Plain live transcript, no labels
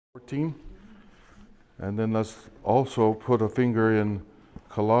14. And then let's also put a finger in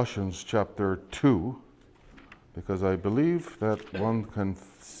Colossians chapter 2, because I believe that one can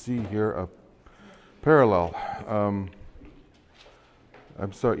see here a parallel.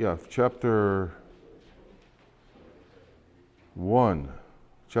 Chapter 1.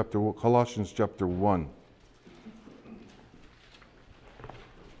 Colossians chapter 1.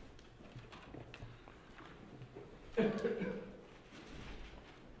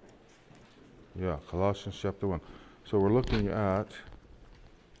 Yeah, Colossians chapter 1. So we're looking at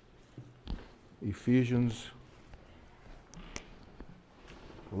Ephesians.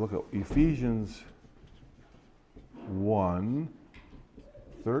 We'll look at Ephesians 1,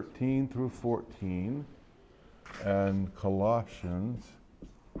 13 through 14, and Colossians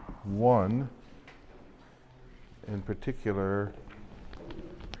 1, in particular,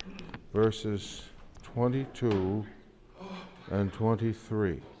 verses 22 and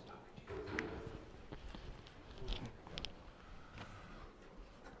 23.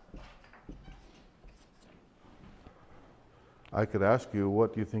 I could ask you,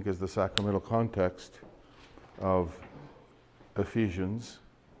 what do you think is the sacramental context of Ephesians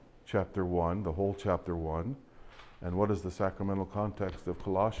chapter 1, the whole chapter 1, and what is the sacramental context of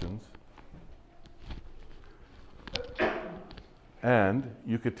Colossians? And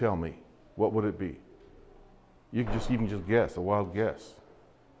you could tell me, what would it be? You could even just guess, a wild guess.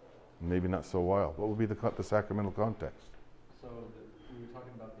 Maybe not so wild. What would be the sacramental context? So we were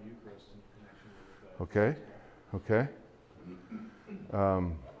talking about the Eucharist in connection with Okay.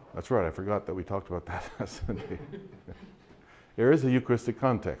 That's right, I forgot that we talked about that last Sunday. There is a Eucharistic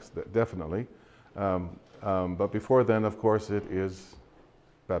context, definitely. But before then, of course, it is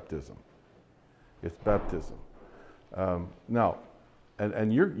baptism. It's baptism. Now,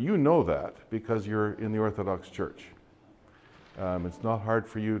 and you know that because you're in the Orthodox Church. It's not hard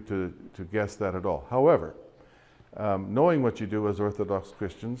for you to guess that at all. However, knowing what you do as Orthodox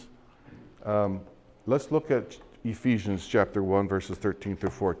Christians, let's look at Ephesians chapter 1, verses 13 through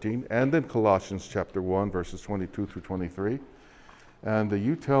 14, and then Colossians chapter 1, verses 22 through 23. And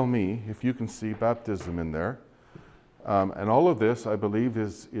you tell me if you can see baptism in there. And all of this, I believe,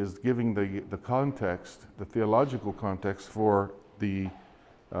 is giving the context, the theological context for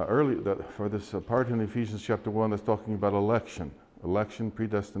for this part in Ephesians chapter 1 that's talking about election,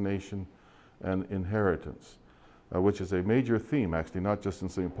 predestination, and inheritance, which is a major theme, actually, not just in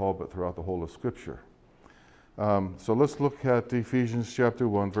St. Paul, but throughout the whole of Scripture. So let's look at Ephesians chapter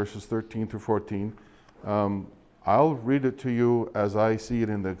 1, verses 13 through 14. I'll read it to you as I see it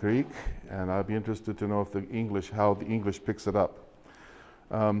in the Greek, and I'll be interested to know if how the English picks it up.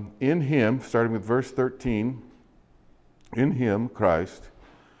 In him, starting with verse 13, in him, Christ,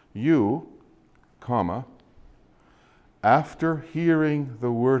 you, after hearing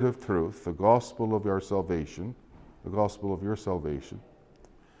the word of truth, the gospel of your salvation,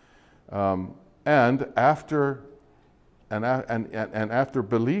 and after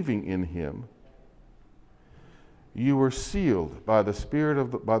believing in him, you were sealed by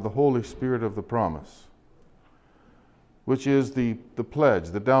the Holy Spirit of the promise, which is the pledge,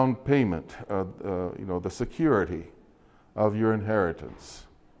 the down payment, the security of your inheritance,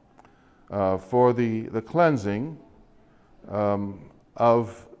 for the cleansing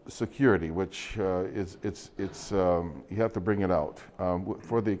of security, which you have to bring it out,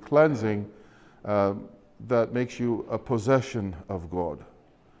 for the cleansing that makes you a possession of God.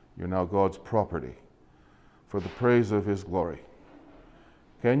 You're now God's property for the praise of his glory.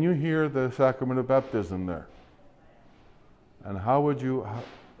 Can you hear the sacrament of baptism there? And how would you,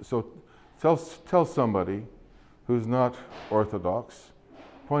 so tell somebody who's not Orthodox,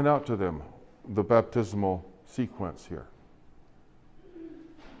 point out to them the baptismal sequence here.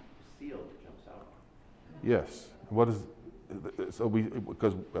 Seal jumps out. Yes. What is,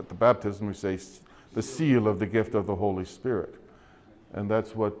 because at the baptism we say the seal of the gift of the Holy Spirit. And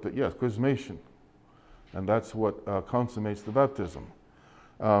that's what, chrismation. And that's what consummates the baptism.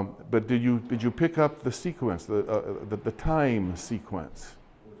 But did you pick up the sequence, the time sequence?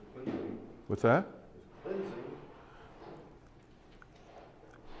 What's that? Cleansing.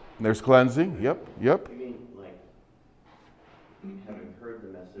 There's cleansing. Yep. You mean like having heard the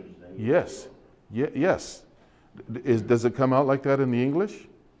message, then you Yes. Yes. Does it come out like that in the English?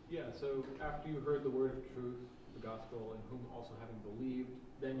 Yeah, so after you heard the word of truth, the gospel, in whom also having believed,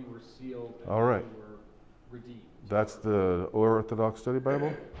 then you were sealed and All right. you were redeemed. That's the Orthodox Study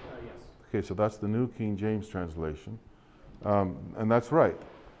Bible? Yes. Okay, so that's the New King James translation. And that's right.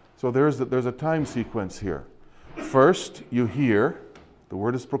 So there's a time sequence here. First, you hear, the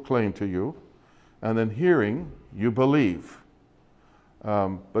word is proclaimed to you, and then hearing, you believe.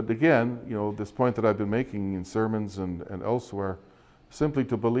 But again, this point that I've been making in sermons and elsewhere, simply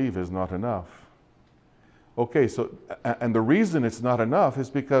to believe is not enough. Okay, so, and the reason it's not enough is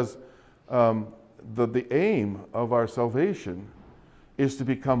because the aim of our salvation is to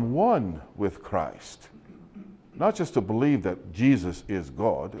become one with Christ. Not just to believe that Jesus is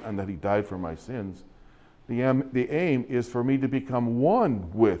God and that he died for my sins. The aim is for me to become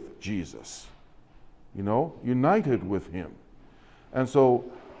one with Jesus. United with him. And so,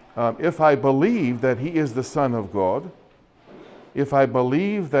 if I believe that he is the Son of God, if I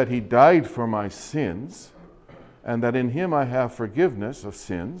believe that he died for my sins, and that in him I have forgiveness of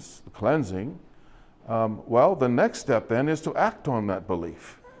sins, cleansing, well, the next step then is to act on that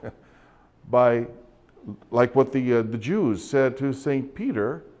belief. Like what the Jews said to St.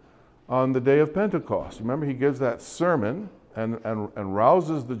 Peter on the day of Pentecost. Remember, he gives that sermon and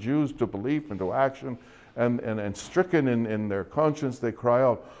rouses the Jews to belief and to action, and stricken in their conscience, they cry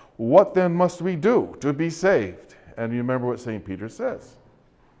out, "What then must we do to be saved?" And you remember what St. Peter says.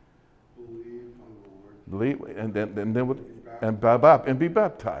 Believe on the Lord. Believe, and be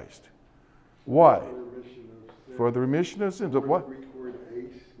baptized. Why? For the remission of sins. The What? Greek word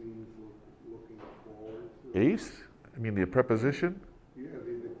eis means looking forward. Eis? I mean the preposition? Yeah,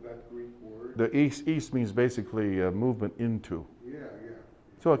 that Greek word. The eis means basically movement into. Yeah.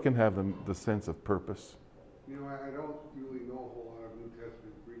 So it can have the sense of purpose. I don't really know a whole lot of New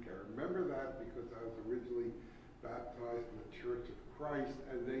Testament Greek. I remember that because I was originally baptized in the Church of Christ,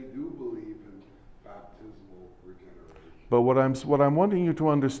 and they do believe in baptismal regeneration. But what I'm wanting you to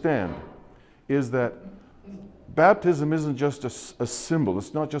understand is that baptism isn't just a symbol.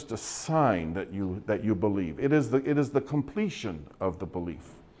 It's not just a sign that you believe. It is the completion of the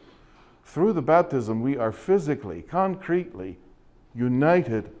belief. Through the baptism, we are physically, concretely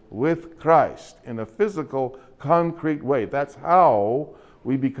united with Christ in a physical, concrete way. That's how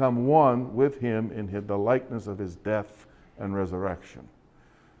we become one with him in the likeness of his death and resurrection.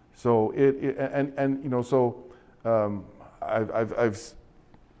 So I've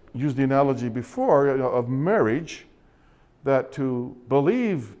used the analogy before of marriage, that to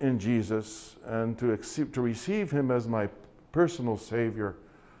believe in Jesus and to receive him as my personal Savior,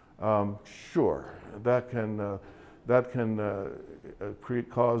 sure, that can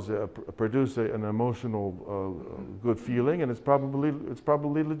produce an emotional good feeling, and it's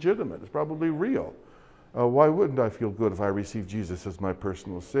probably legitimate. It's probably real. Why wouldn't I feel good if I received Jesus as my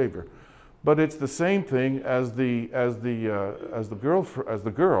personal Savior? But it's the same thing as the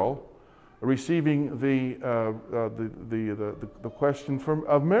girl receiving the question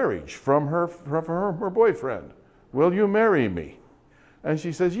of marriage from her boyfriend. Will you marry me? And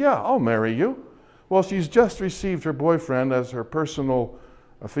she says, "Yeah, I'll marry you." Well, she's just received her boyfriend as her personal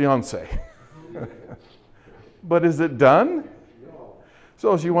fiance. But is it done? No.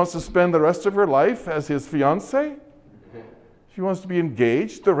 So she wants to spend the rest of her life as his fiance? She wants to be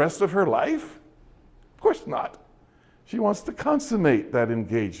engaged the rest of her life? Of course not. She wants to consummate that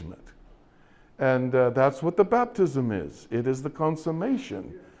engagement. And that's what the baptism is. It is the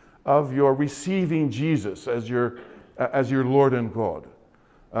consummation of your receiving Jesus as your Lord and God.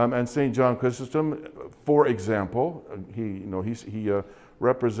 And St. John Chrysostom, for example, he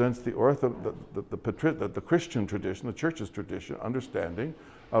represents the Christian tradition, the Church's tradition, understanding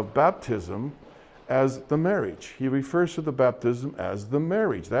of baptism as the marriage. He refers to the baptism as the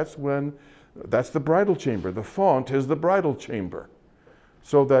marriage. That's the bridal chamber. The font is the bridal chamber.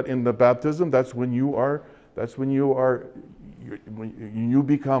 So that in the baptism, when you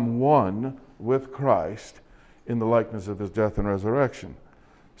become one with Christ in the likeness of his death and resurrection.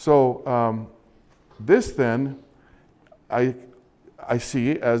 So this then, I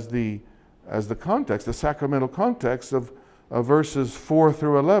see as the context, the sacramental context of verses 4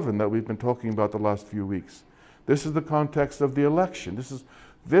 through 11 that we've been talking about the last few weeks. This is the context of the election.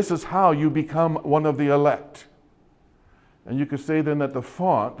 This is how you become one of the elect. And you could say then that the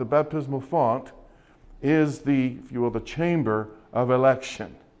font, the baptismal font, is if you will, the chamber of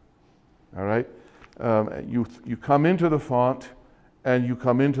election. All right? You come into the font and you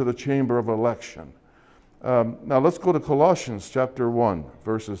come into the chamber of election. Now let's go to Colossians chapter 1,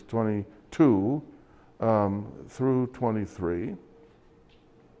 verses 22 through 23.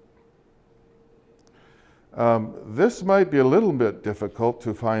 This might be a little bit difficult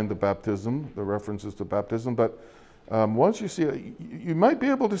to find the references to baptism, but once you see it, you might be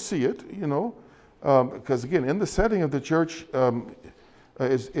able to see it, because again, in the setting of the church,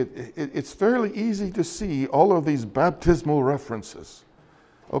 it's fairly easy to see all of these baptismal references.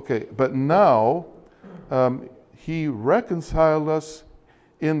 Okay, but now he reconciled us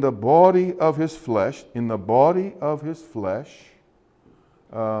in the body of his flesh,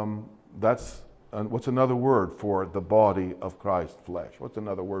 That's what's another word for the body of Christ, flesh? What's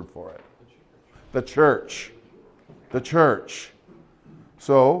another word for it? The church. The church.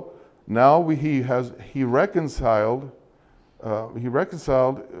 So now he reconciled. How did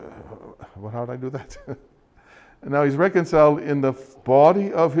I do that? And now he's reconciled in the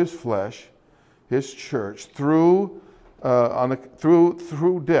body of his flesh, his church, through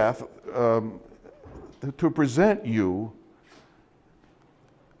death, to present you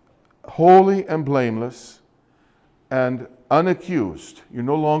holy and blameless and unaccused. You're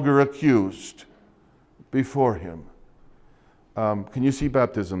no longer accused before him. Can you see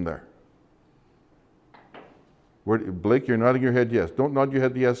baptism there? Blake, you're nodding your head yes. Don't nod your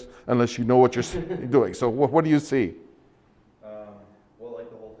head yes unless you know what you're doing. So what do you see? Well,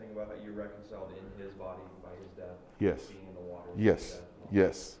 like the whole thing about how you reconciled in his body by his death. Yes. Being in the water. Yes.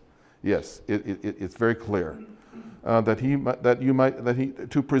 Yes. Yes. It's very clear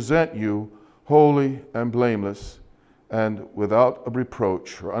to present you holy and blameless and without a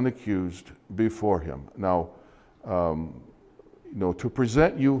reproach or unaccused before him. Now, to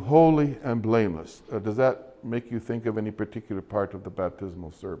present you holy and blameless. Does that make you think of any particular part of the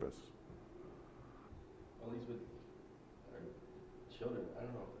baptismal service? At least with our children, I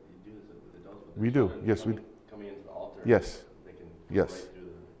don't know if you do this with adults. With We do, children yes. Coming into the altar. Yes. They can Yes. right through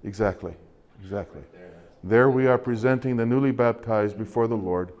the, Exactly. right there. There we are presenting the newly baptized before the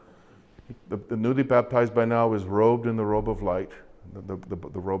Lord. The newly baptized by now is robed in the robe of light,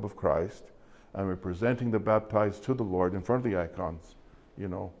 the robe of Christ. And we're presenting the baptized to the Lord in front of the icons,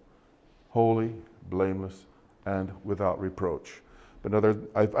 holy, blameless, and without reproach. But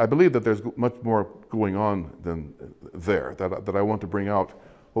I believe that there's much more going on than there that I want to bring out,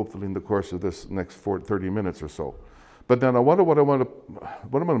 hopefully in the course of this next 30 minutes or so. But then what I want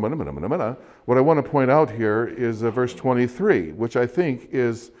to point out here is verse 23, which I think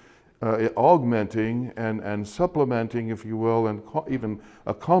is augmenting and supplementing, if you will, and even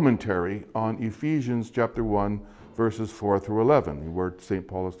a commentary on Ephesians chapter 1, verses 4 through 11, where St.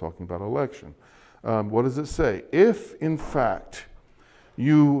 Paul is talking about election. What does it say? If, in fact,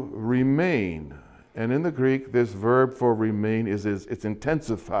 you remain, and in the Greek, this verb for remain it's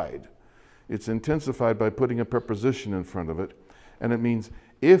intensified. It's intensified by putting a preposition in front of it, and it means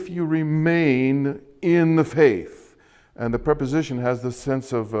if you remain in the faith. And the preposition has the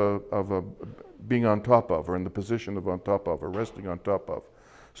sense of being on top of, or in the position of on top of, or resting on top of.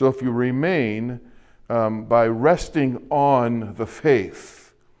 So if you remain by resting on the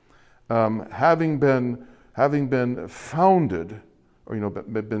faith, having been founded, or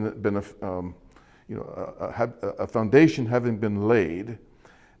a foundation having been laid,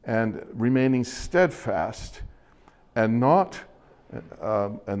 and remaining steadfast, and not.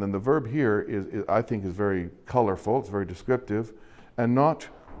 And then the verb here is I think is very colorful. It's very descriptive, and not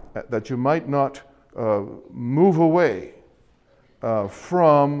that you might not move away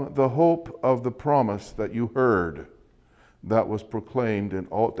from the hope of the promise that you heard, that was proclaimed in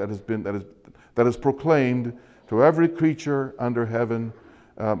all that is proclaimed to every creature under heaven,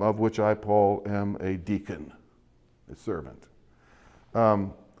 of which I, Paul, am a deacon, a servant.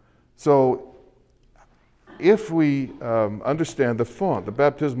 So if we understand the font, the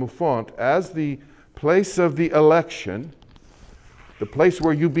baptismal font, as the place of the election, the place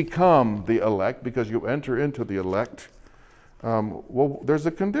where you become the elect because you enter into the elect, well, there's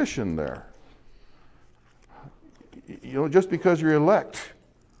a condition there. Just because you're elect,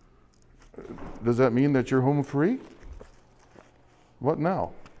 does that mean that you're home free? What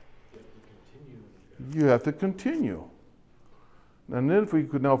now? You have to continue. And then if we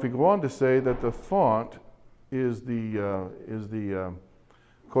go on to say that the font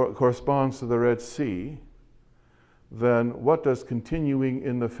corresponds to the Red Sea, then what does continuing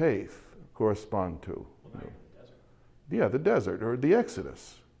in the faith correspond to? Well, the desert. Yeah, the desert or the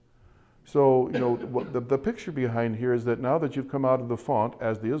Exodus. So, the picture behind here is that now that you've come out of the font,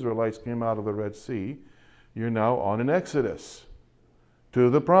 as the Israelites came out of the Red Sea, you're now on an Exodus to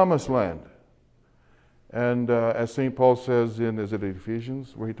the Promised Land. And as St. Paul says is it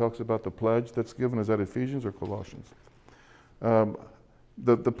Ephesians, where he talks about the pledge that's given? Is that Ephesians or Colossians?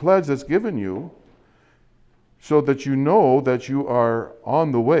 The pledge that's given you, so that you know that you are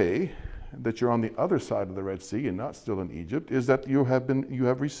on the way, that you're on the other side of the Red Sea and not still in Egypt, is that you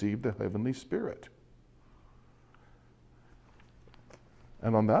have received the heavenly Spirit.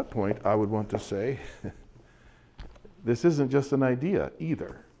 And on that point, I would want to say, this isn't just an idea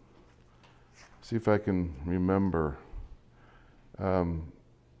either. See if I can remember.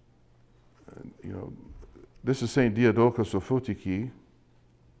 This is St. Diadochos of Photiki,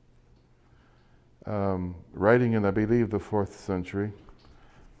 writing in, I believe, the 4th century.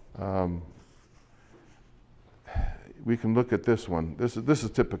 We can look at this one. This is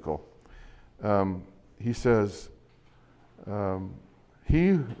typical. He says, the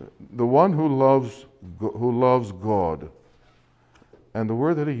one who loves God, and the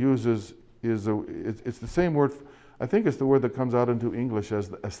word that he uses is it's the same word. I think it's the word that comes out into English as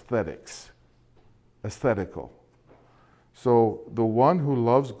the aesthetics, aesthetical. So the one who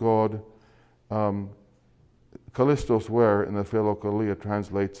loves God, Kallistos where in the Philokalia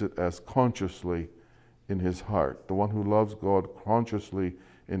translates it as consciously in his heart. The one who loves God consciously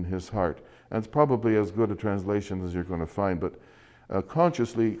in his heart. And it's probably as good a translation as you're going to find, but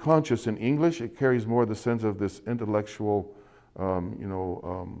conscious in English, it carries more the sense of this intellectual,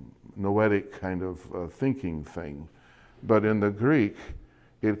 noetic kind of thinking thing. But in the Greek,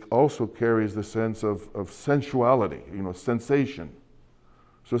 it also carries the sense of sensuality, sensation.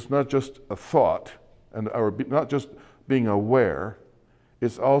 So it's not just a thought, or not just being aware,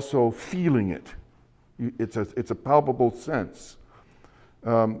 it's also feeling it. It's a palpable sense.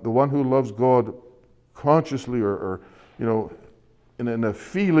 The one who loves God consciously or in a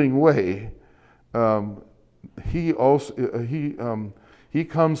feeling way, he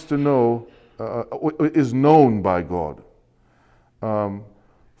comes to know, is known by God.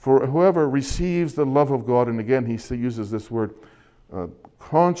 For whoever receives the love of God, and again he uses this word,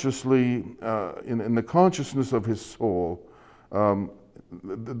 consciously, in the consciousness of his soul,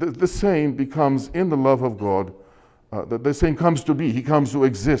 the same becomes in the love of God. The same comes to be. He comes to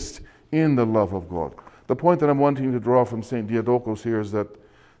exist in the love of God. The point that I'm wanting to draw from St. Diadochos here is that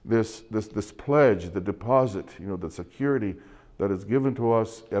this pledge, the deposit, the security that is given to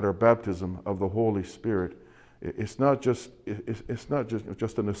us at our baptism of the Holy Spirit, it's not just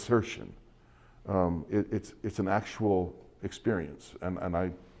an assertion. It's an actual experience, and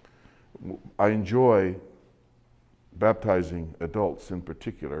I enjoy baptizing adults in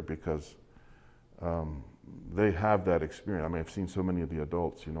particular because they have that experience. I mean, I've seen so many of the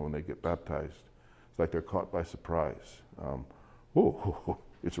adults, when they get baptized, it's like they're caught by surprise.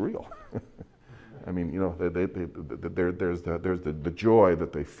 It's real. I mean, there's the joy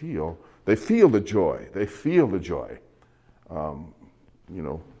that they feel. They feel the joy. They feel the joy.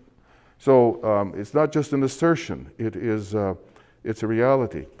 So it's not just an assertion. It's a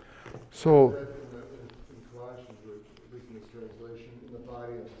reality. So. In Colossians, or at least in this translation, in the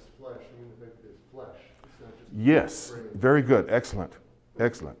body of his flesh, meaning that it's flesh. It's not just Yes, brain. very good. Excellent.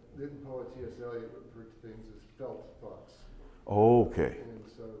 Excellent. Didn't poet T.S. Eliot refer to things as felt thoughts? Okay. And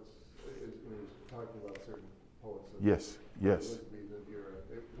so it's when he's talking about certain poets. Yes. Yes. It would be that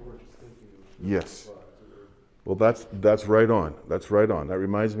they weren't just thinking of Yes. thoughts. Well, that's right on. That's right on. That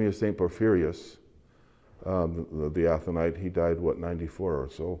reminds me of St. Porphyrius, the Athonite. He died, 94 or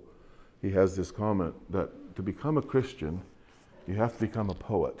so. He has this comment that to become a Christian, you have to become a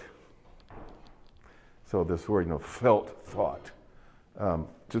poet. So this word, felt thought.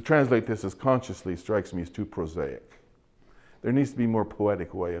 To translate this as consciously strikes me as too prosaic. There needs to be a more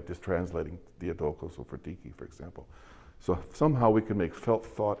poetic way of just translating Diadochos or Fortiki, for example. So if somehow we can make felt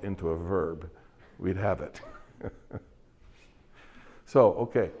thought into a verb, we'd have it. So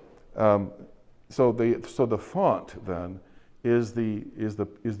okay, so the font then is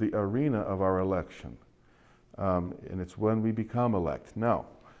the arena of our election, and it's when we become elect. Now,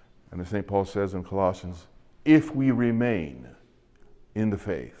 and as St. Paul says in Colossians, if we remain in the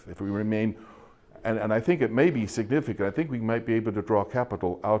faith, if we remain, and I think it may be significant. I think we might be able to draw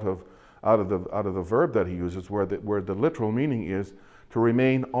capital out of the verb that he uses, where the literal meaning is to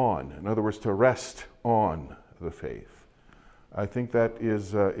remain on. In other words, to rest on the faith. I think that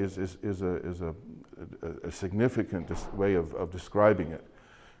is a significant way of describing it,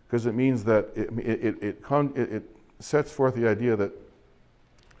 because it means that it sets forth the idea that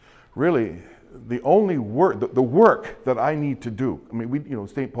really the only work, the work that I need to do. I mean,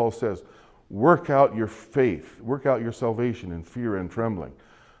 St. Paul says, work out your faith, work out your salvation in fear and trembling.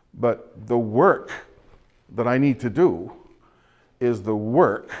 But the work that I need to do is the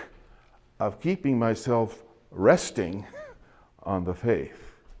work of keeping myself resting on the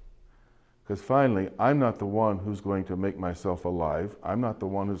faith. Because finally, I'm not the one who's going to make myself alive. I'm not the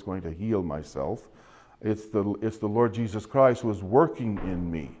one who's going to heal myself. It's the Lord Jesus Christ who is working in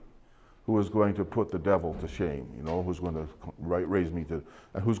me, who is going to put the devil to shame, who's going to raise me to,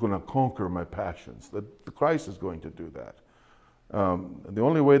 and who's going to conquer my passions. The Christ is going to do that. The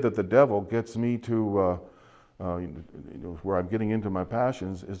only way that the devil gets me to where I'm getting into my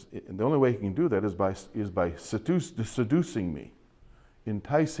passions is the only way he can do that is by seducing me,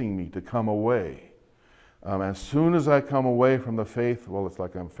 enticing me to come away. As soon as I come away from the faith, well, it's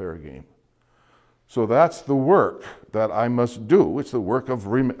like I'm fair game. So that's the work that I must do. It's the work of,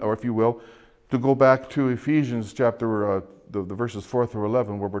 or if you will, to go back to Ephesians chapter, the verses 4 through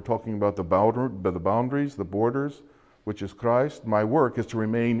 11, where we're talking about the boundaries, the borders, which is Christ. My work is to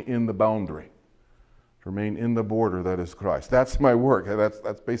remain in the boundary, to remain in the border that is Christ. That's my work.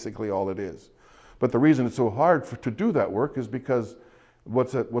 That's basically all it is. But the reason it's so hard to do that work is because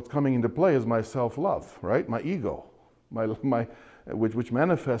what's coming into play is my self-love, right? My ego, which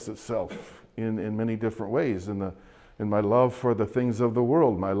manifests itself in many different ways, in my love for the things of the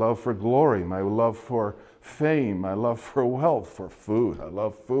world, my love for glory, my love for fame, my love for wealth, for food. I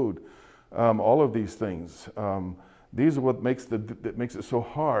love food. All of these things. These are what makes it so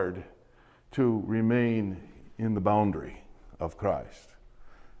hard to remain in the boundary of Christ.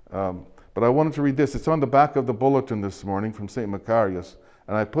 But I wanted to read this. It's on the back of the bulletin this morning from St. Macarius,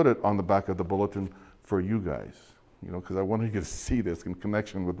 and I put it on the back of the bulletin for you guys, because I wanted you to see this in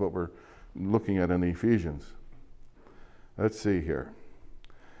connection with what we're looking at in Ephesians. Let's see here.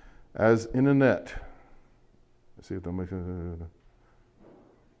 As in a net. Let's see if they'll make it.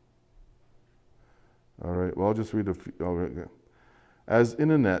 All right, well, I'll just read a few. All right. As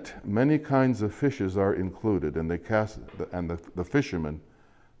in a net, many kinds of fishes are included, and the fishermen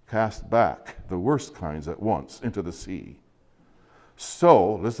cast back the worst kinds at once into the sea.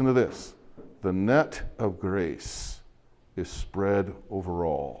 So, listen to this, the net of grace is spread over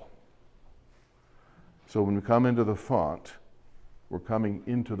all. So when we come into the font, we're coming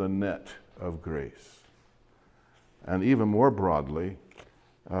into the net of grace. And even more broadly,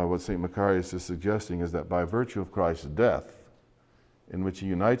 what St. Macarius is suggesting is that by virtue of Christ's death, in which he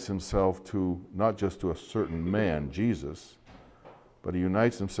unites himself to not just to a certain man, Jesus, but he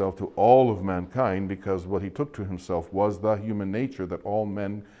unites himself to all of mankind, because what he took to himself was the human nature that all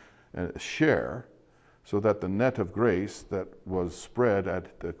men share, so that the net of grace that was spread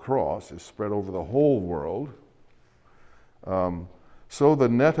at the cross is spread over the whole world. So the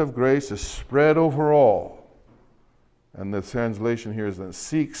net of grace is spread over all. And the translation here is that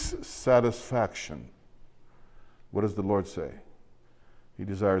seeks satisfaction. What does the Lord say? He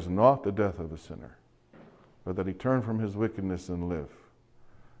desires not the death of the sinner, but that he turn from his wickedness and live.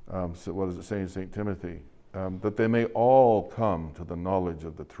 So what does it say in St. Timothy? That they may all come to the knowledge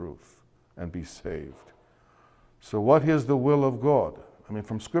of the truth and be saved. So what is the will of God? I mean,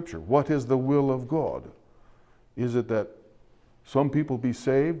 from Scripture, what is the will of God? Is it that some people be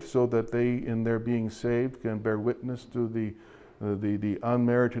saved so that they, in their being saved, can bear witness to the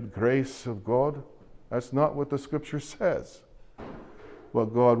unmerited grace of God? That's not what the Scripture says.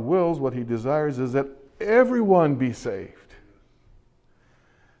 What God wills, what he desires, is that everyone be saved.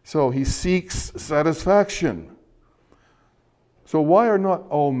 So he seeks satisfaction. So why are not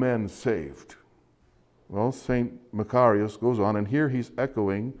all men saved? Well, St. Macarius goes on, and here he's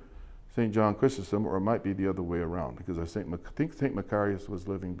echoing St. John Chrysostom, or it might be the other way around, because I think St. Macarius was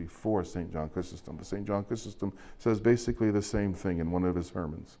living before St. John Chrysostom. But St. John Chrysostom says basically the same thing in one of his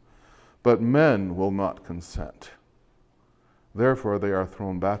Hermans. But men will not consent. Therefore they are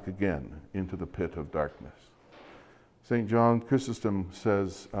thrown back again into the pit of darkness. St. John Chrysostom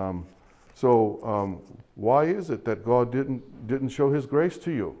says, why is it that God didn't show his grace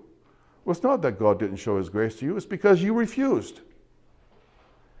to you? Well, it's not that God didn't show his grace to you, it's because you refused.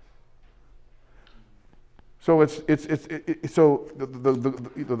 So so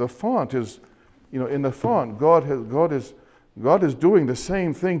the font is, in the font, God is doing the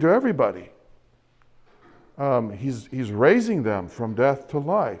same thing to everybody. He's raising them from death to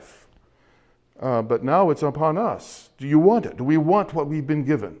life. But now it's upon us. Do you want it? Do we want what we've been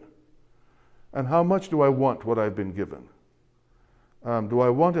given? And how much do I want what I've been given? Do I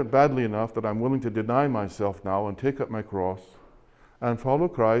want it badly enough that I'm willing to deny myself now and take up my cross and follow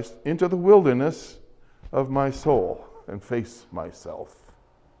Christ into the wilderness of my soul and face myself?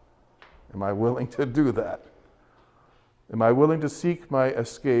 Am I willing to do that? Am I willing to seek my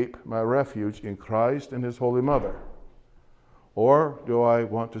escape, my refuge in Christ and his Holy Mother? Or do I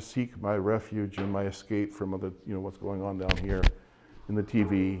want to seek my refuge and my escape from other, what's going on down here in the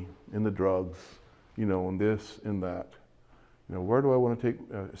TV, in the drugs, and this and that? Where do I want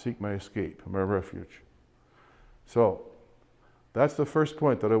to seek my escape, my refuge? So that's the first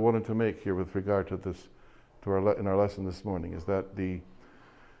point that I wanted to make here with regard to this, in our lesson this morning, is that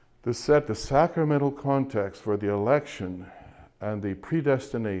to set the sacramental context for the election and the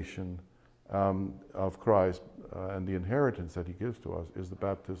predestination of Christ and the inheritance that he gives to us is the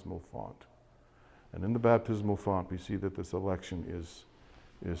baptismal font. And in the baptismal font, we see that this election is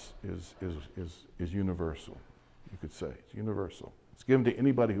universal. You could say it's universal. It's given to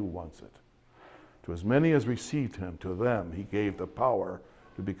anybody who wants it. To as many as received him, to them he gave the power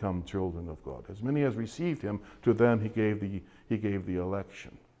to to become children of God. As many as received him, to them he gave the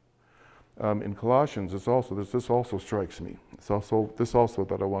election. In Colossians, this also strikes me. This also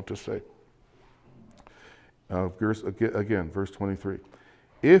that I want to say. Verse 23.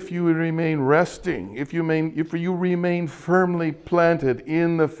 If you remain resting, if you remain firmly planted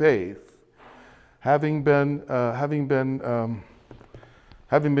in the faith, having been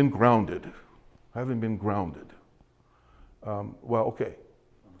grounded.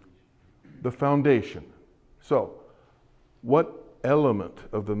 The foundation. So, what element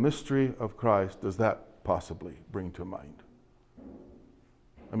of the mystery of Christ does that possibly bring to mind?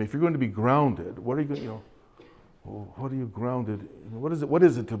 I mean, if you're going to be grounded, what are you going? What are you grounded? What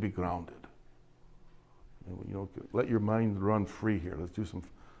is it to be grounded? Let your mind run free here. Let's do some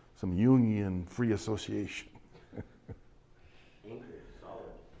Jungian free association. Solid.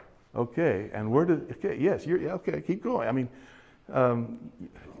 Okay, and where did? Okay, yes, okay. Keep going. I mean,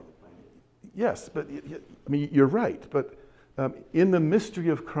 yes, but I mean you're right. But in the mystery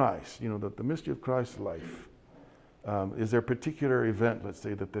of Christ, the mystery of Christ's life, is there a particular event? Let's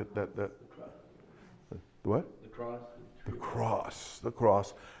say that what? The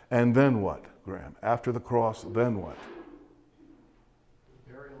cross, and then what, Graham? After the cross, then what?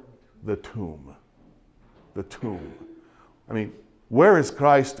 The tomb. I mean, where is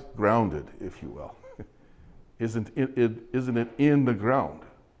Christ grounded, if you will? Isn't it in the ground,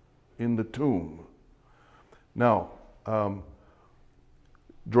 in the tomb? Now,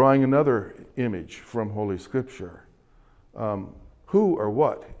 drawing another image from Holy Scripture, who or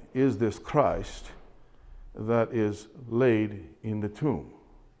what is this Christ that is laid in the tomb?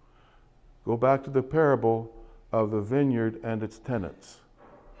 Go back to the parable of the vineyard and its tenants,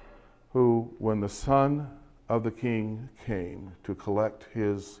 who, when the son of the king came to collect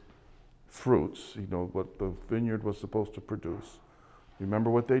his fruits, what the vineyard was supposed to produce, remember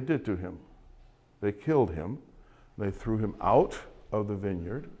what they did to him? They killed him, they threw him out of the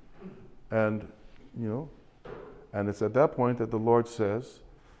vineyard, and it's at that point that the Lord says,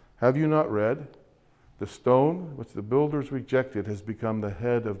 have you not read? The stone which the builders rejected has become the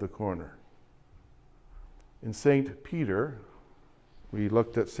head of the corner. In St. Peter, we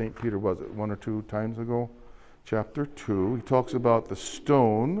looked at St. Peter, was it 1 or 2 times ago? Chapter 2, he talks about the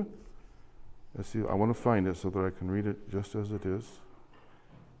stone. Let's see, I want to find it so that I can read it just as it is.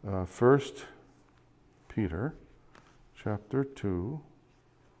 1 Peter, chapter 2,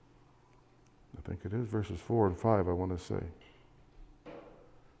 I think it is, verses 4 and 5, I want to say.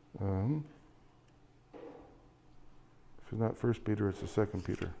 If it's not 1 Peter, it's the 2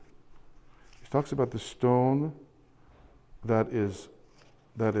 Peter. He talks about the stone that was,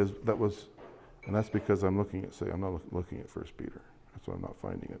 and that's because I'm not looking at 1 Peter. That's why I'm not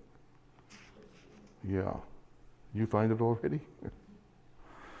finding it. Yeah. You find it already?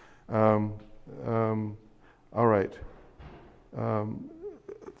 All right.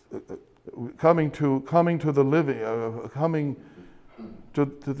 Coming to the living, coming to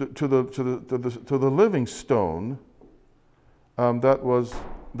the living stone that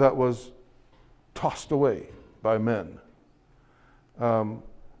was tossed away by men,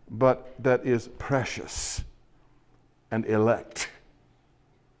 but that is precious and elect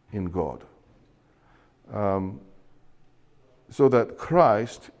in God. So that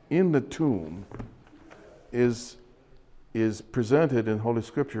Christ in the tomb is presented in Holy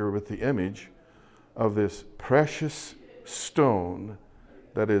Scripture with the image of this precious stone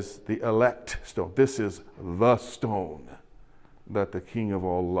that is the elect stone. This is the stone that the King of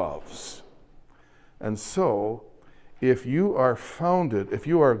all loves. And so, if you are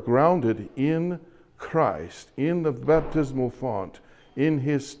grounded in Christ, in the baptismal font, in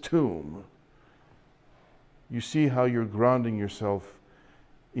his tomb, you see how you're grounding yourself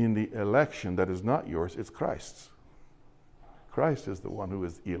in the election that is not yours, it's Christ's. Christ is the one who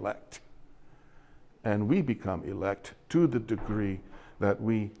is elect. And we become elect to the degree that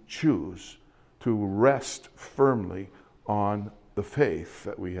we choose to rest firmly on the faith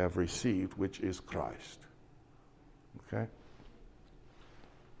that we have received, which is Christ. Okay?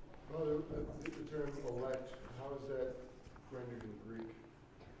 Father, the term elect, how is that rendered in Greek?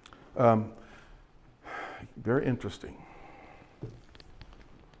 Very interesting.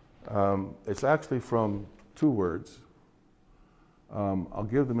 It's actually from 2 words. I'll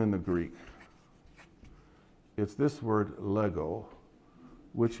give them in the Greek. It's this word lego,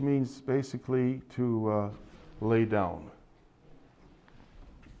 which means basically to lay down.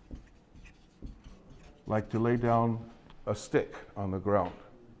 Like to lay down a stick on the ground.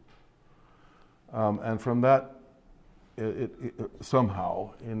 And from that, it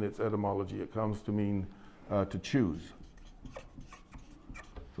somehow, in its etymology, it comes to mean to choose.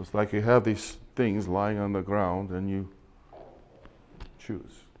 So it's like you have these things lying on the ground and you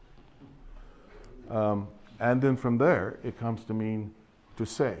choose. And then from there, it comes to mean to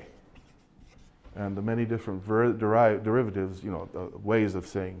say. And the many different derivatives, ways of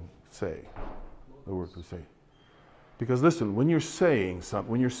saying say, the word to say. Because listen, when you're saying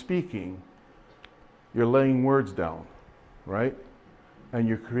something, when you're speaking, you're laying words down, right? And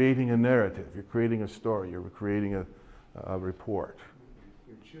you're creating a narrative, you're creating a story, you're creating a report.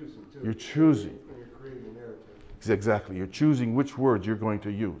 You're choosing too. You're choosing. When you're creating a narrative. Exactly. You're choosing which words you're going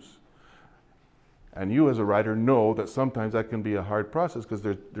to use. And you as a writer know that sometimes that can be a hard process because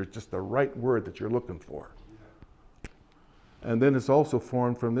there's just the right word that you're looking for. And then it's also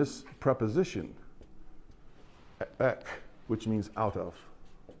formed from this preposition, ek, which means out of.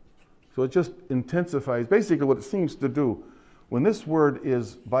 So it just intensifies. Basically what it seems to do, when this word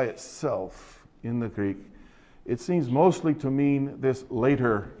is by itself in the Greek, it seems mostly to mean this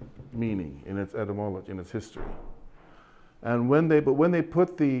later meaning in its etymology, in its history. And when they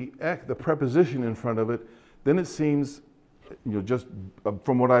put the ek, the preposition in front of it, then it seems, just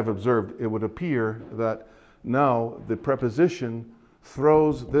from what I've observed, it would appear that now the preposition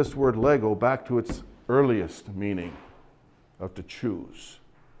throws this word lego back to its earliest meaning of to choose,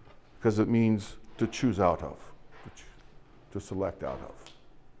 because it means to choose out of, to select out of.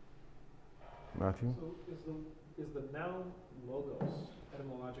 Matthew? So is the noun logos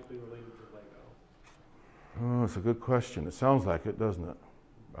etymologically related to lego? Oh, it's a good question. It sounds like it, doesn't it?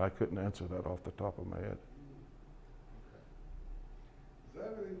 I couldn't answer that off the top of my head. Does that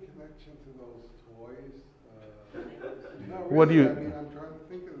have any connection to those toys? No, What do you- I mean, I'm trying to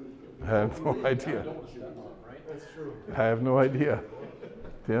think of this. I have no idea. That's true. I have no idea.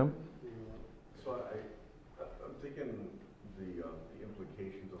 Tim? So I'm thinking the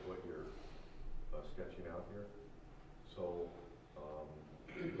implications of what you're sketching out here. So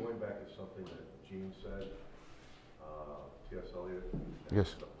going back to something that Gene said, T.S. Eliot,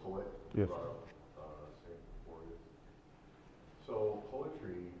 Yes. the poet, Yes. brought up before you. So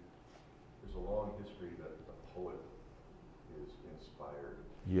poetry, there's a long history that the poet is inspired.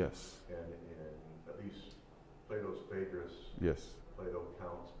 Yes. And in at least Plato's Phaedrus, Yes. Plato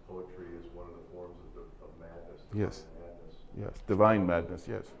counts poetry as one of the forms of madness. Yes. Madness, Yes. Divine madness,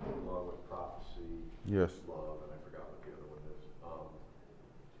 yes. along with prophecy, Yes. love, and I forgot what the other one is.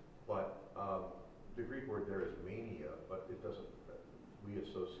 The Greek word there is mania, but it doesn't, we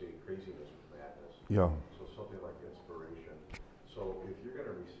associate craziness with madness. Yeah. So something like inspiration. So if you're going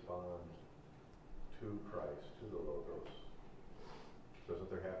to respond to Christ, to the Logos,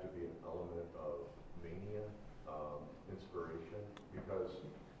 doesn't there have to be an element of mania, inspiration? Because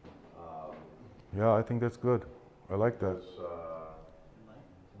Yeah, I think that's good. I like that.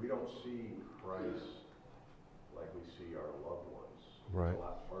 we don't see Christ like we see our loved ones. Right. It's a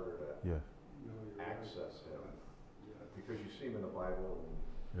lot harder to Yeah. access him because you see him in the Bible,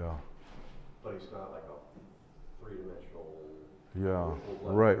 Yeah. but he's not like a three-dimensional. Yeah.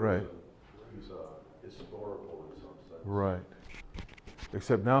 full-blood Right, person. right. He's a historical in some sense. Right.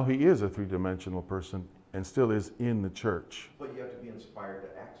 Except now he is a three-dimensional person and still is in the church. But you have to be inspired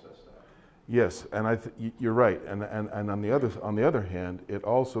to access that. Yes, and you're right. And on the other hand, it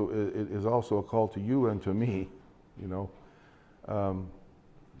is also a call to you and to me,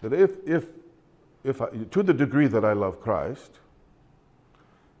 that if I, to the degree that I love Christ,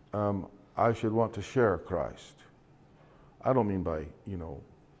 I should want to share Christ. I don't mean by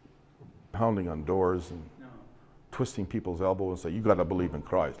pounding on doors and twisting people's elbows and say, you got to believe in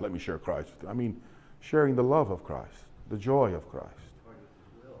Christ, let me share Christ with you. I mean sharing the love of Christ, the joy of Christ.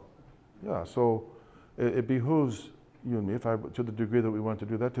 Yeah, so it behooves you and me, to the degree that we want to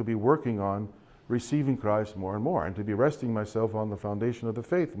do that, to be working on receiving Christ more and more, and to be resting myself on the foundation of the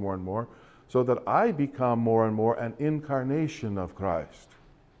faith more and more, so that I become more and more an incarnation of Christ.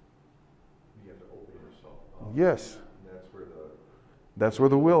 You have to open yourself up. Yes. And That's where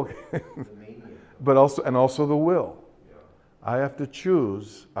the will, the mania. but also the will. Yeah. I have to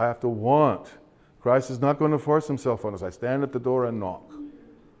choose, I have to want. Christ is not going to force himself on us. I stand at the door and knock.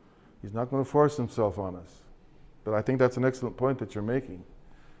 He's not going to force himself on us. But I think that's an excellent point that you're making.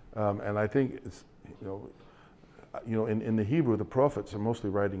 And I think it's, in the Hebrew, the prophets are mostly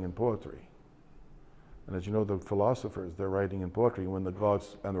writing in poetry. And as you know, the philosophers, they're writing in poetry. When the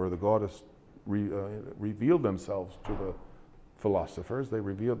gods or the goddess revealed themselves to the philosophers,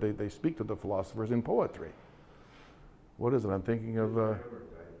 they speak to the philosophers in poetry. What is it? I'm thinking of,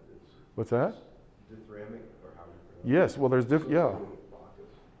 what's that? Dithyrambic, or how do you pronounce it? Yes, well there's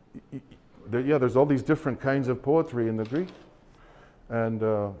there's all these different kinds of poetry in the Greek. And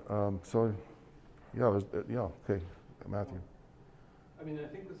okay, Matthew. I mean, I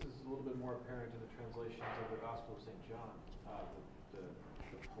think this is a little bit more apparent in the translations of the Gospel of St. John, the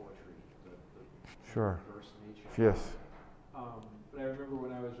poetry, the Sure. verse nature. Yes. But I remember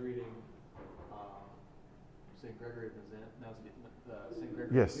when I was reading St. Gregory of St.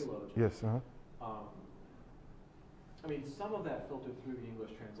 Gregory Yes. the Theologian. Yes. I mean, some of that filtered through the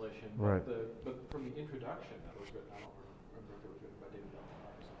English translation, Right. but from the introduction that was written, I don't remember if it was written by David Delphi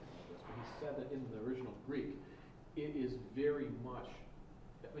or something like this, but he said that in the original Greek, it is very much,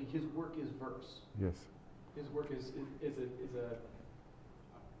 I mean, his work is verse. Yes. His work is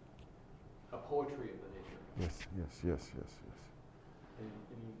a poetry of the nature. Yes. Yes. Yes. Yes. Yes.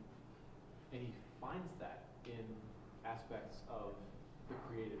 And he finds that in aspects of the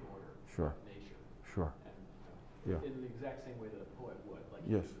created order Sure. of nature. Sure. And Yeah. in the exact same way that a poet would. Like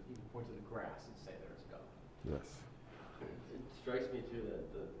Yes. he can point to the grass and say there's God. Yes. It strikes me too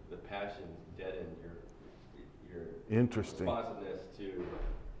that the passions deaden your Interesting. responsiveness to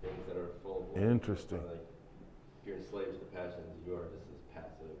things that are full of Interesting. Like if you're enslaved to the passions, you are just this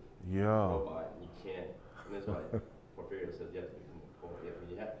passive Yeah. robot. You can't. And that's why Porphyrio says you have to become a poet.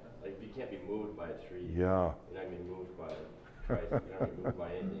 Like you can't be moved by a tree. Yeah. You're not gonna be moved by Christ. You're not gonna be moved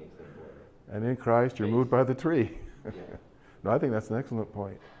by anything except for. And in Christ, you're moved by the tree. Yeah. No, I think that's an excellent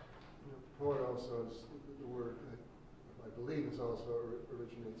point. Poet also is the word that I believe is also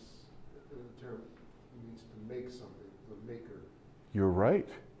originates in the term, it means to make something, the maker. You're right.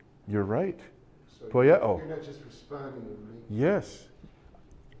 You're right. So Poieo. you're not just responding and making. Yes.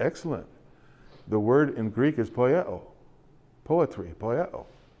 Excellent. The word in Greek is poieo. Poetry, poieo.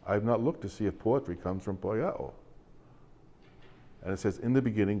 I've not looked to see if poetry comes from poieo. And it says, in the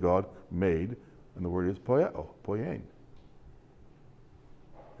beginning God made, and the word is poieo, poiein.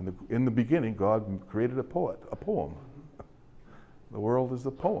 In the beginning God created a poem. The world is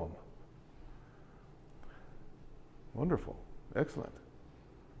a poem. Wonderful. Excellent.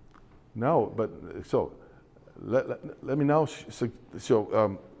 Now, let me now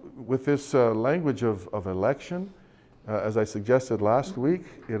with this language of election, as I suggested last week,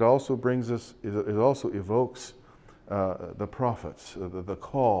 it also brings us, it also evokes the prophets, the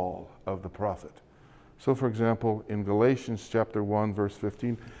call of the prophet. So, for example, in Galatians chapter 1, verse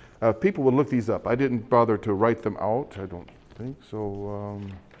 15, people would look these up. I didn't bother to write them out, I don't think, so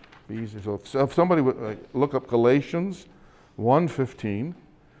be easy. So if somebody would look up Galatians 1:15,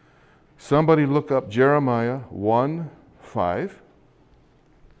 somebody look up Jeremiah 1:5,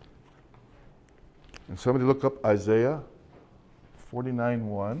 and somebody look up Isaiah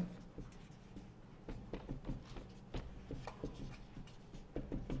 49:1.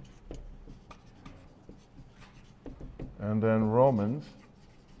 And then Romans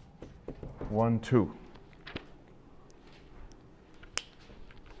 1:2.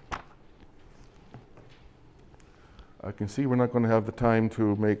 I can see we're not going to have the time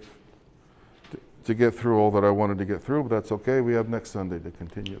to get through all that I wanted to get through, but that's okay. We have next Sunday to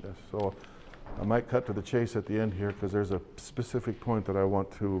continue this. So I might cut to the chase at the end here because there's a specific point that I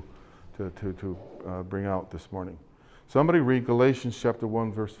want to bring out this morning. Somebody read Galatians chapter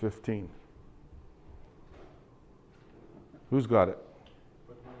 1, verse 15. Who's got it?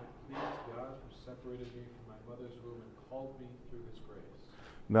 But when it pleased God who separated me from my mother's womb and called me through his grace.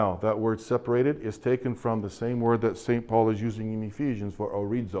 Now, that word separated is taken from the same word that St. Paul is using in Ephesians for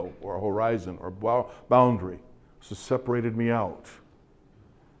orizo, or horizon, or boundary. So separated me out.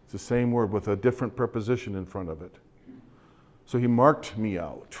 It's the same word with a different preposition in front of it. So he marked me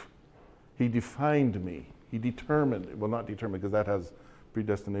out. He defined me. He determined, well, not determined because that has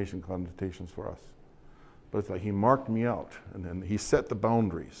predestination connotations for us. But it's like he marked me out, and then he set the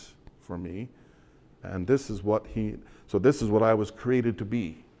boundaries for me, and this is what this is what I was created to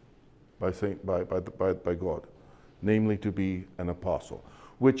be by God, namely to be an apostle,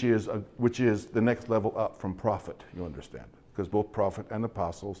 which is the next level up from prophet. You understand? Because both prophet and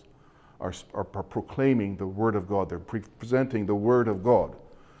apostles are proclaiming the word of God. They're presenting the word of God.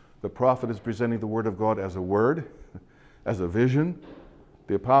 The prophet is presenting the word of God as a word, as a vision.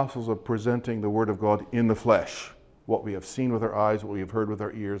 The apostles are presenting the word of God in the flesh, what we have seen with our eyes, what we have heard with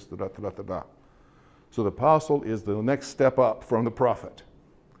our ears, da-da-da-da-da. So the apostle is the next step up from the prophet.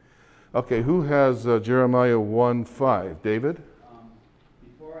 Okay, who has Jeremiah 1:5? David?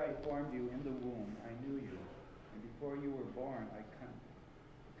 Before I formed you in the womb, I knew you, and before you were born,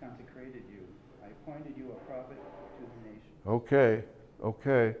 I consecrated you. I appointed you a prophet to the nation.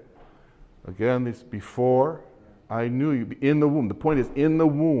 Okay. Again, this before I knew you, in the womb. The point is, in the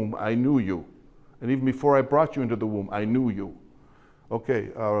womb, I knew you. And even before I brought you into the womb, I knew you.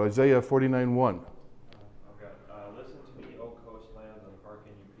 Okay, Isaiah 49:1. Okay. Listen to me, O coastlands, and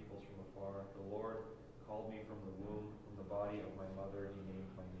hearken, you peoples from afar. The Lord called me from the womb, from the body of my mother. He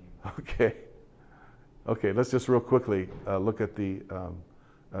Okay. Okay, let's just real quickly look at the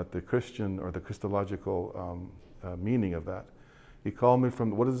Christian or the Christological meaning of that. He called me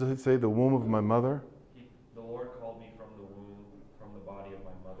from, what does it say, the womb of my mother? The Lord called me from the womb, from the body of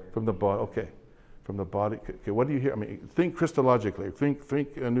my mother. From the body, okay. From the body. Okay, what do you hear? I mean, think Christologically.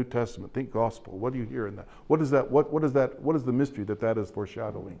 Think New Testament. Think gospel. What do you hear in that? What is that? What is that? What is the mystery that is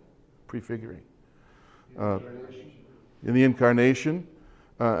foreshadowing, prefiguring? In the incarnation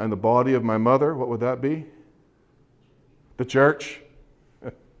and the body of my mother. What would that be? The church.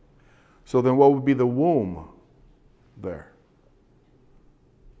 So then, what would be the womb there?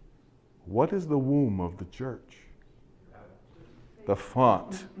 What is the womb of the church? The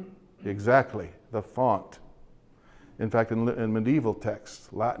font. Exactly, the font. In fact, in medieval texts,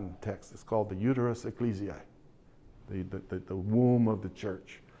 Latin texts, it's called the uterus ecclesiae, the womb of the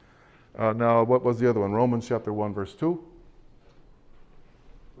church. Now, what was the other one? Romans chapter 1, verse 2.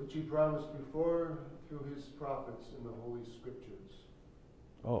 Which he promised before through his prophets in the Holy Scriptures.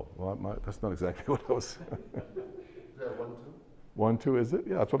 Oh, well, that's not exactly what I was. Is that 1, 2? 1, 2, is it?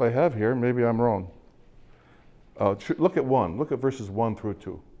 Yeah, that's what I have here. Maybe I'm wrong. Look at 1. Look at verses 1 through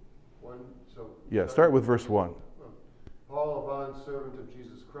 2. 1, so. Yeah, start with verse 1. Paul, a bondservant of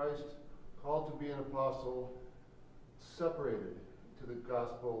Jesus Christ, called to be an apostle, separated to the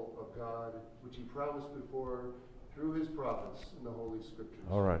gospel of God, which he promised before through his prophets in the Holy Scriptures.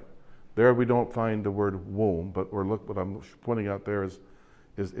 All right. There we don't find the word womb, but what I'm pointing out there is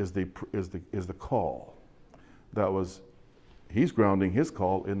the call. That was, he's grounding his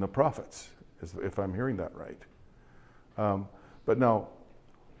call in the prophets, if I'm hearing that right. But now,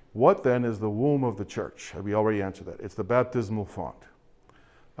 what then is the womb of the church? Have we already answered that? It's the baptismal font.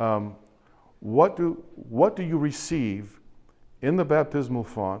 What do you receive in the baptismal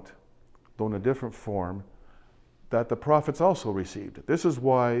font, though in a different form, that the prophets also received? This is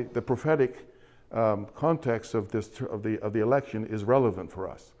why the prophetic context of the election is relevant for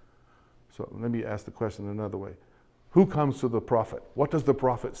us. So let me ask the question another way. Who comes to the prophet? What does the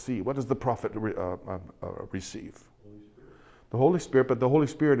prophet see? What does the prophet receive? The Holy Spirit, but the Holy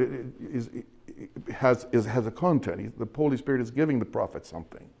Spirit has a content. The Holy Spirit is giving the prophet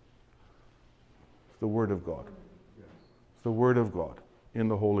something. It's the Word of God. It's the Word of God in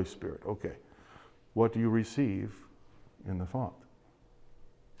the Holy Spirit. Okay. What do you receive in the font?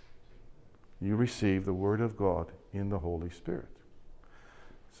 You receive the Word of God in the Holy Spirit.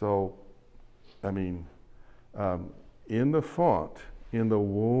 So, I mean, in the font, in the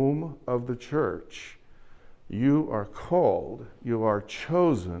womb of the church, you are called, you are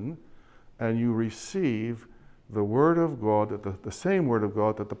chosen, and you receive the Word of God, the same Word of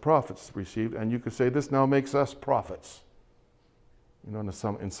God that the prophets received, and you could say this now makes us prophets, you know,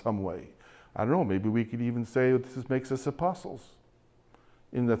 in some way. I don't know, maybe we could even say this makes us apostles,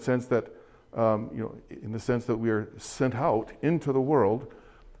 in that sense that, in the sense that we are sent out into the world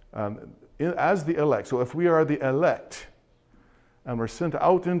as the elect. So if we are the elect, and we're sent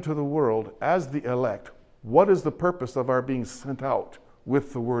out into the world as the elect, what is the purpose of our being sent out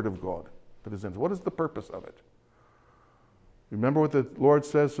with the Word of God that is in us? What is the purpose of it? Remember what the Lord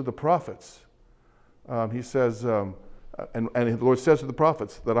says to the prophets. He says, and the Lord says to the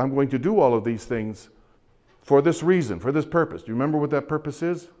prophets that I'm going to do all of these things for this reason, for this purpose. Do you remember what that purpose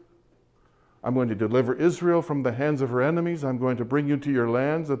is? I'm going to deliver Israel from the hands of her enemies. I'm going to bring you to your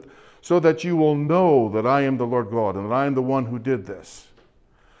lands so that you will know that I am the Lord God and that I am the one who did this.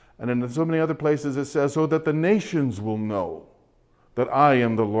 And in so many other places it says, so that the nations will know that I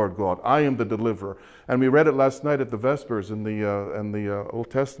am the Lord God, I am the deliverer. And we read it last night at the Vespers in the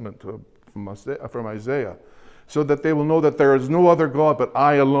Old Testament from Isaiah, so that they will know that there is no other God but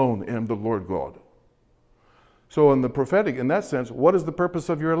I alone am the Lord God. So in the prophetic, in that sense, what is the purpose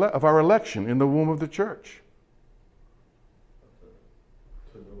of our election in the womb of the church?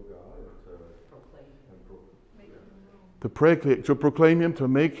 To know God or to proclaim Him, to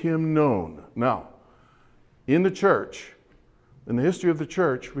make Him known. Now, in the church, in the history of the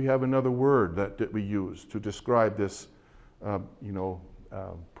church, we have another word that we use to describe this,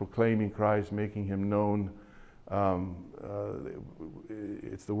 proclaiming Christ, making Him known.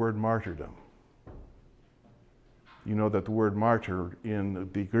 It's the word martyrdom. You know that the word martyr in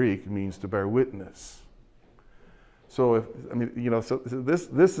the Greek means to bear witness. So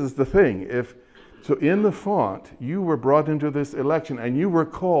this is the thing. So in the font, you were brought into this election and you were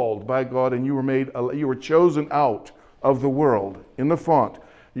called by God and you were chosen out of the world. In the font,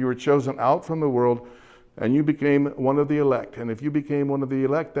 you were chosen out from the world and you became one of the elect. And if you became one of the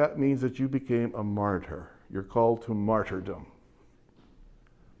elect, that means that you became a martyr. You're called to martyrdom.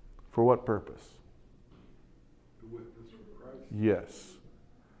 For what purpose? The witness for Christ. Yes.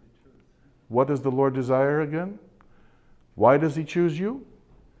 What does the Lord desire again? Why does he choose you?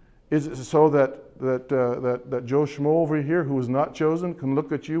 Is it so that Joe Schmo over here, who is not chosen, can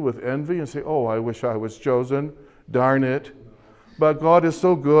look at you with envy and say, oh, I wish I was chosen, darn it. But God is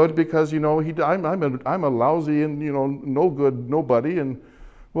so good because, I'm a lousy and, no good nobody, and,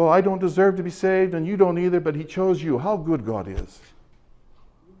 well, I don't deserve to be saved and you don't either, but he chose you. How good God is.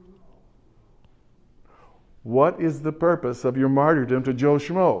 What is the purpose of your martyrdom to Joe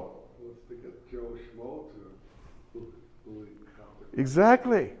Schmo? Let's to get Joe Schmo to believe.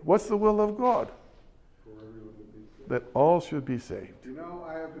 Exactly. What's the will of God? For everyone to be saved. That all should be saved.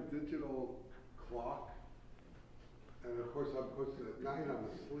 I have a digital clock, and of course I'm pushed at night, I'm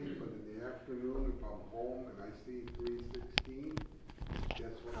asleep, but in the afternoon, if I'm home and I see 3:16,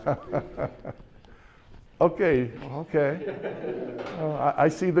 guess what I think? Okay. I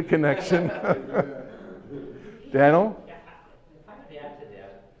see the connection. Daniel? Yeah, if I could add to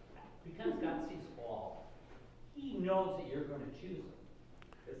that, because God sees all, he knows that you're going to choose him.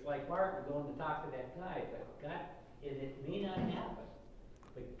 It's like Martin going to talk to that guy, but God, and it may not happen,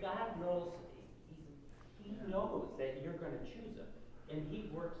 but God knows, he knows that you're going to choose him, and he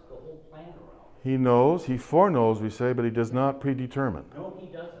works the whole plan around. He knows, he foreknows, we say, but he does not predetermine. No, he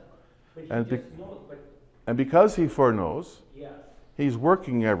doesn't. But he And just knows. And because he foreknows, Yes. he's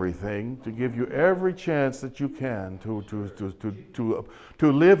working everything to give you every chance that you can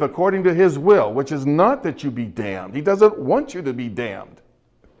to live according to his will, which is not that you be damned. He doesn't want you to be damned.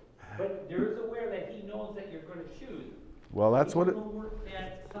 But there is aware that he knows that you're going to choose. Well, that's what it...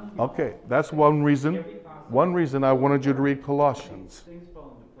 Okay, that's one reason. One reason I wanted you to read Colossians. Things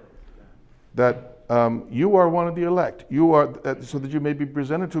fall into place. That you are one of the elect. You are, so that you may be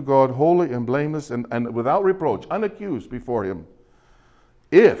presented to God holy and blameless and without reproach, unaccused before him,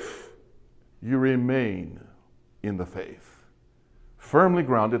 if you remain in the faith. Firmly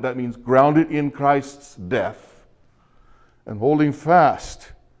grounded, that means grounded in Christ's death and holding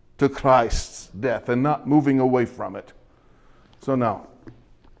fast to Christ's death and not moving away from it. So now,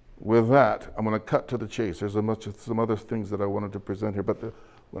 with that, I'm going to cut to the chase. There's some other things that I wanted to present here, but I'm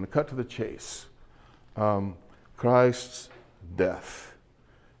going to cut to the chase. Christ's death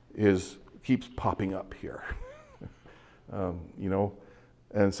keeps popping up here.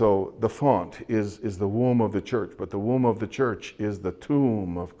 And so the font is the womb of the church, but the womb of the church is the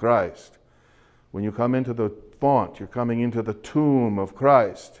tomb of Christ. When you come into the font, you're coming into the tomb of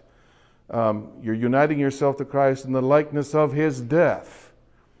Christ. You're uniting yourself to Christ in the likeness of his death.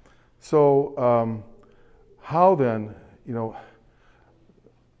 So how then,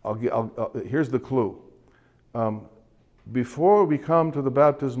 here's the clue. Before we come to the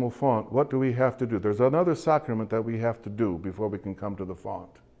baptismal font, what do we have to do? There's another sacrament that we have to do before we can come to the font.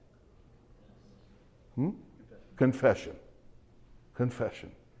 Confession.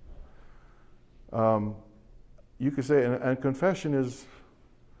 Confession. You could say, and confession is,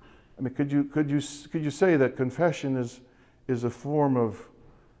 could you say that confession is a form of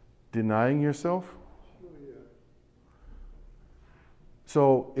denying yourself?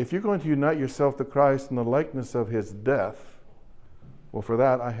 So if you're going to unite yourself to Christ in the likeness of his death, well, for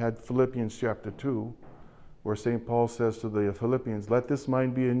that I had Philippians chapter 2, where St. Paul says to the Philippians, let this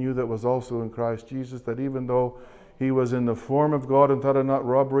mind be in you that was also in Christ Jesus, that even though he was in the form of God and thought it not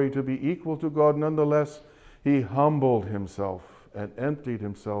robbery to be equal to God, nonetheless he humbled himself and emptied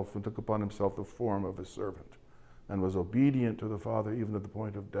himself and took upon himself the form of a servant and was obedient to the Father even to the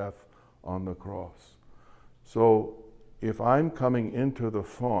point of death on the cross. So if I'm coming into the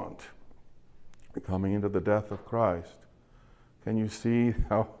font, coming into the death of Christ, can you see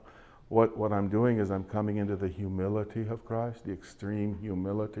how what I'm doing is I'm coming into the humility of Christ, the extreme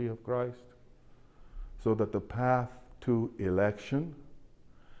humility of Christ, so that the path to election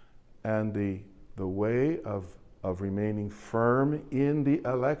and the way of remaining firm in the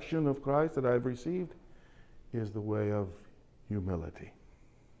election of Christ that I've received is the way of humility,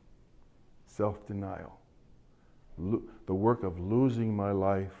 self-denial. The work of losing my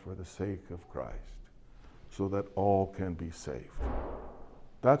life for the sake of Christ, so that all can be saved.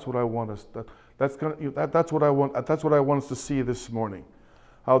 That's what I want us. That's what I want. That's what I want us to see this morning.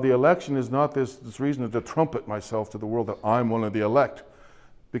 How the election is not this reason to trumpet myself to the world that I'm one of the elect,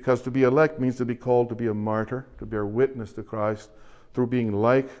 because to be elect means to be called to be a martyr, to bear witness to Christ through being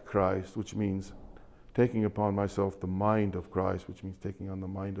like Christ, which means taking upon myself the mind of Christ, which means taking on the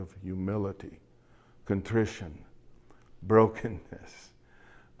mind of humility, contrition, brokenness.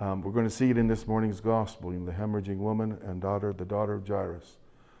 We're going to see it in this morning's gospel, in the hemorrhaging woman and the daughter of Jairus.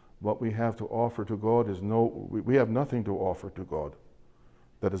 What we have to offer to God is we have nothing to offer to God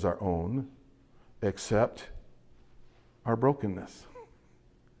that is our own, except our brokenness.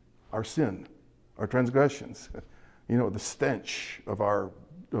 our sin, our transgressions, you know, the stench of our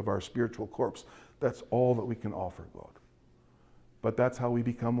spiritual corpse. That's all that we can offer God. But that's how we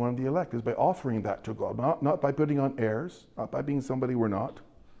become one of the elect, is by offering that to God. Not by putting on airs, not by being somebody we're not,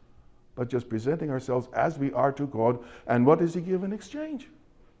 but just presenting ourselves as we are to God. And what does he give in exchange?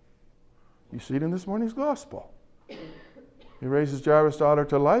 You see it in this morning's gospel. He raises Jairus' daughter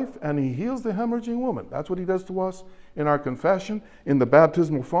to life, and he heals the hemorrhaging woman. That's what he does to us in our confession, in the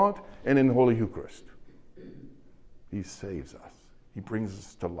baptismal font, and in the Holy Eucharist. He saves us. He brings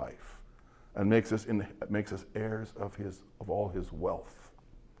us to life and makes us heirs of all his wealth.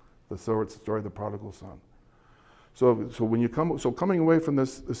 The story of the prodigal son. So when you coming away from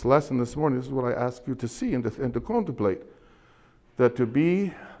this lesson this morning, this is what I ask you to see and to contemplate. That to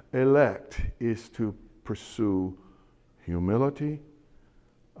be elect is to pursue humility,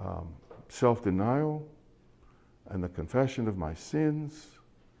 self-denial, and the confession of my sins,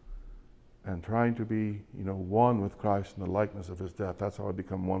 and trying to be, you know, one with Christ in the likeness of his death. That's how I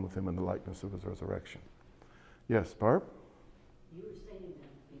become one with him in the likeness of his resurrection. Yes, Barb? You were saying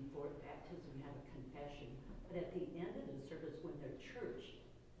that before baptism you have a confession, but at the end of the service when they're church,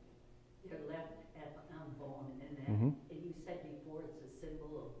 they're left on bone, and then and you said before it's a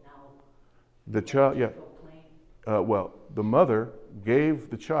symbol of now the child, yeah. Well, the mother gave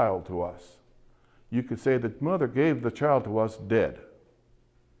the child to us. You could say that mother gave the child to us dead,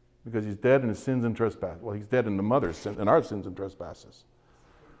 because he's dead in his sins and trespasses. Well, he's dead in the mother's sin, in our sins and trespasses.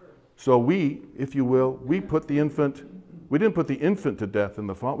 So we, if you will, we didn't put the infant to death in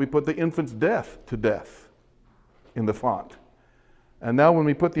the font, we put the infant's death to death in the font. And now when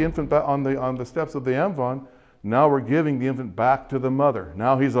we put the infant back on the steps of the Amvon, now we're giving the infant back to the mother.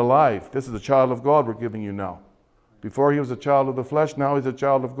 Now he's alive. This is a child of God we're giving you now. Before he was a child of the flesh, now he's a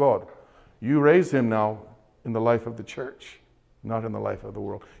child of God. You raise him now in the life of the church, not in the life of the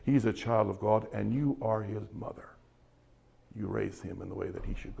world. He's a child of God, and you are his mother. You raise him in the way that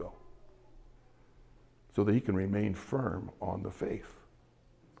he should go, so that he can remain firm on the faith.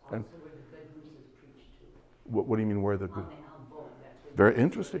 And also where the good news is preached to. What do you mean where the good? On the bone, that's Very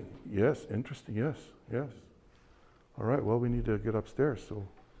interesting. Yes, interesting. Yes, yes. All right, well, we need to get upstairs, so